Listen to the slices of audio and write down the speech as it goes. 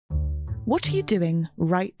What are you doing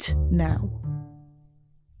right now?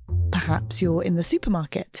 Perhaps you're in the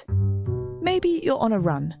supermarket. Maybe you're on a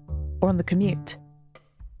run or on the commute.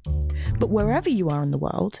 But wherever you are in the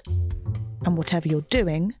world, and whatever you're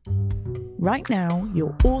doing, right now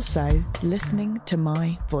you're also listening to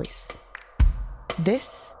my voice.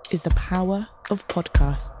 This is the power of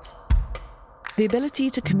podcasts. The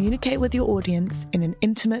ability to communicate with your audience in an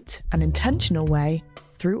intimate and intentional way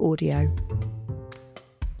through audio.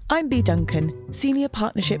 I'm Bea Duncan, Senior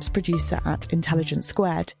Partnerships Producer at Intelligence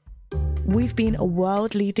Squared. We've been a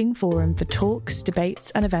world-leading forum for talks,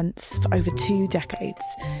 debates and events for over 2 decades.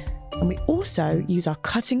 And we also use our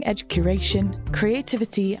cutting-edge curation,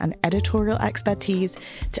 creativity and editorial expertise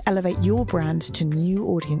to elevate your brand to new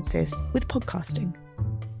audiences with podcasting.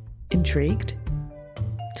 Intrigued?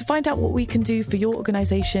 To find out what we can do for your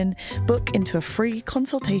organisation, book into a free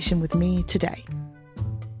consultation with me today.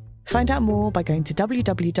 Find out more by going to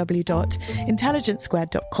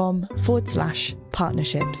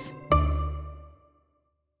www.intelligencesquared.com/partnerships.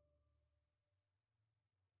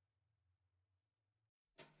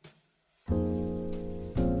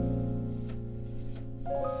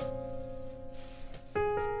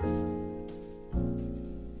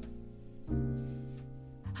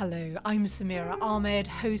 Hello, I'm Samira Ahmed,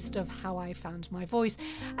 host of How I Found My Voice.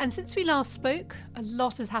 And since we last spoke, a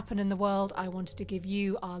lot has happened in the world. I wanted to give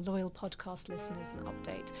you, our loyal podcast listeners, an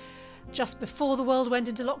update. Just before the world went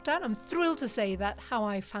into lockdown, I'm thrilled to say that How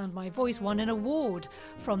I Found My Voice won an award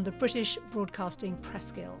from the British Broadcasting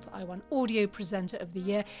Press Guild. I won Audio Presenter of the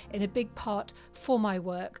Year, in a big part for my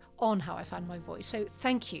work on How I Found My Voice. So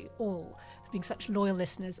thank you all for being such loyal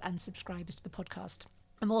listeners and subscribers to the podcast.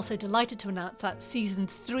 I'm also delighted to announce that season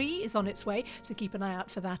 3 is on its way, so keep an eye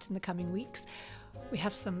out for that in the coming weeks. We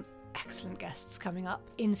have some excellent guests coming up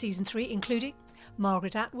in season 3, including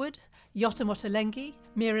Margaret Atwood, Yotam Ottolenghi,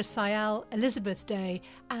 Meera Syal, Elizabeth Day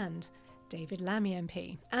and David Lammy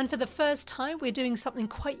MP. And for the first time, we're doing something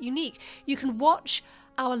quite unique. You can watch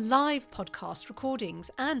our live podcast recordings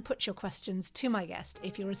and put your questions to my guest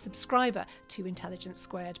if you're a subscriber to Intelligence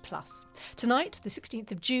Squared Plus. Tonight, the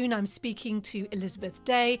 16th of June, I'm speaking to Elizabeth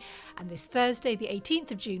Day, and this Thursday, the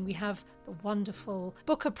 18th of June, we have the wonderful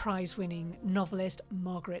Booker Prize-winning novelist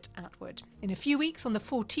Margaret Atwood. In a few weeks, on the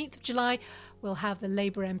 14th of July, we'll have the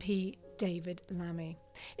Labour MP David Lammy.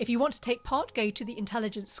 If you want to take part, go to the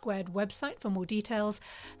Intelligence Squared website for more details.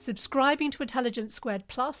 Subscribing to Intelligence Squared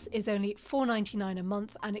Plus is only $4.99 a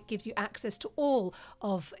month, and it gives you access to all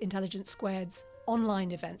of Intelligence Squared's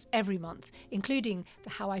online events every month, including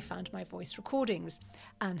the How I Found My Voice recordings.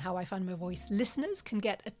 And How I Found My Voice listeners can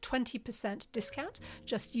get a 20% discount.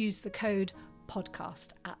 Just use the code podcast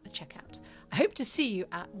at the checkout. I hope to see you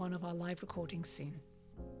at one of our live recordings soon.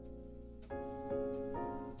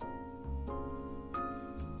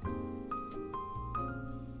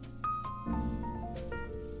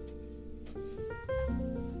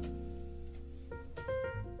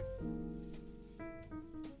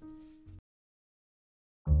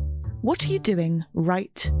 What are you doing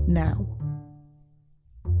right now?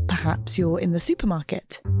 Perhaps you're in the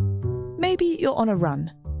supermarket. Maybe you're on a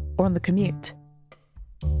run or on the commute.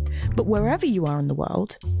 But wherever you are in the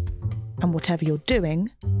world, and whatever you're doing,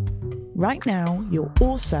 right now you're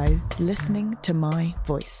also listening to my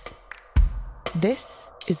voice. This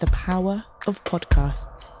is the power of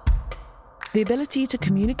podcasts. The ability to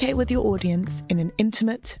communicate with your audience in an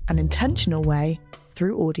intimate and intentional way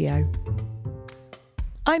through audio.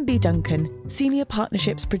 I'm Bea Duncan, Senior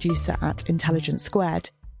Partnerships Producer at Intelligence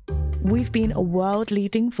Squared. We've been a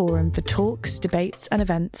world-leading forum for talks, debates and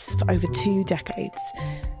events for over 2 decades.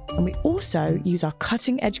 And we also use our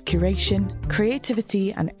cutting-edge curation,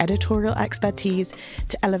 creativity and editorial expertise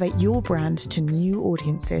to elevate your brand to new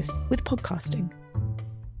audiences with podcasting.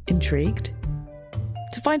 Intrigued?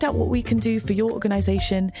 To find out what we can do for your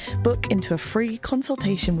organisation, book into a free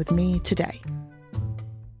consultation with me today.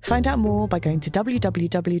 Find out more by going to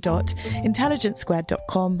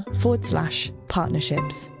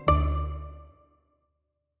www.intelligencesquared.com/partnerships.